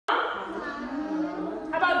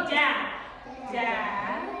about dad?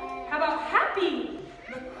 Dad. How about happy?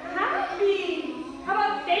 Happy. How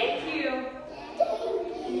about thank you?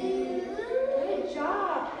 Good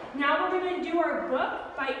job. Now we're going to do our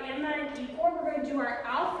book by Emma and Igor. We're going to do our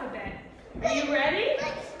alphabet. Are you ready?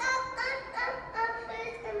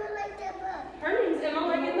 Her name's Emma,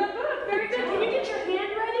 like in the book. Very good. Can you get your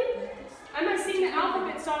hand ready? I'm going to sing the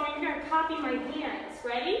alphabet song and you're going to copy my hands.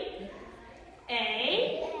 Ready?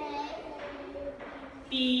 A,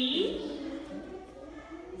 B,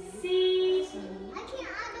 C,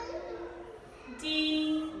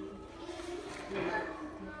 D,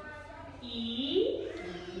 E,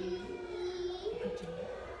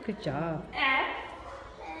 Good job. F,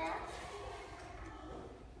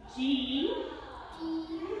 G,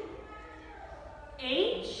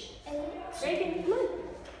 H, Reagan, come on.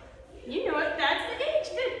 You know it, that's the H.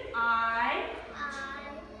 Good. I,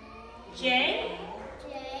 J,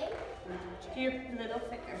 your little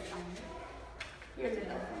finger. Your little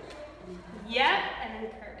finger. Yep, and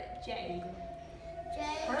then curve it. J.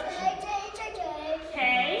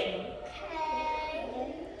 K,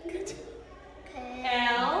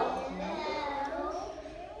 L,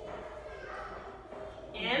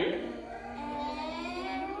 M,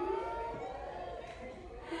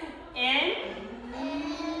 N,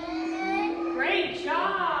 great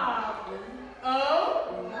job. O,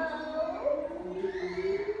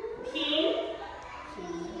 P,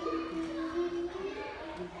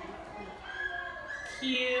 Q,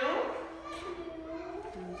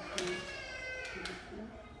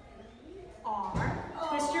 R,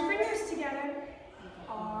 twist your fingers together.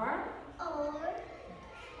 R,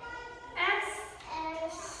 S,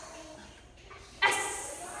 S.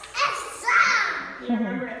 You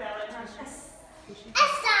remember it that way, huh? S.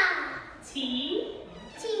 T,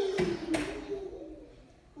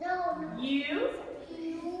 U,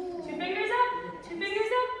 two fingers up,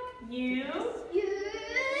 U,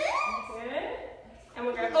 good, and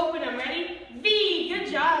we're going to open them, ready? V, good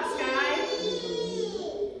job, Sky.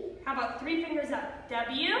 How about three fingers up,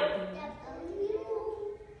 W,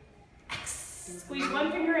 X, squeeze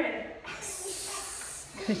one finger in, X,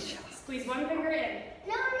 Good job. squeeze one finger in,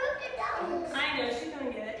 I know, she's going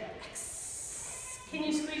to get it, X, can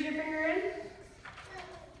you squeeze your finger in?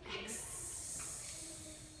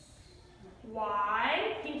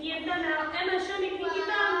 Y, pinky and thumb out. Emma, show me pinky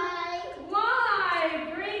thumb.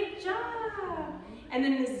 Y, great job. And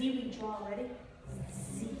then the Z we draw, ready?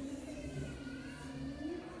 Z.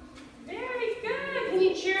 Very good. Can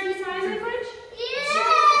you cheer and smile?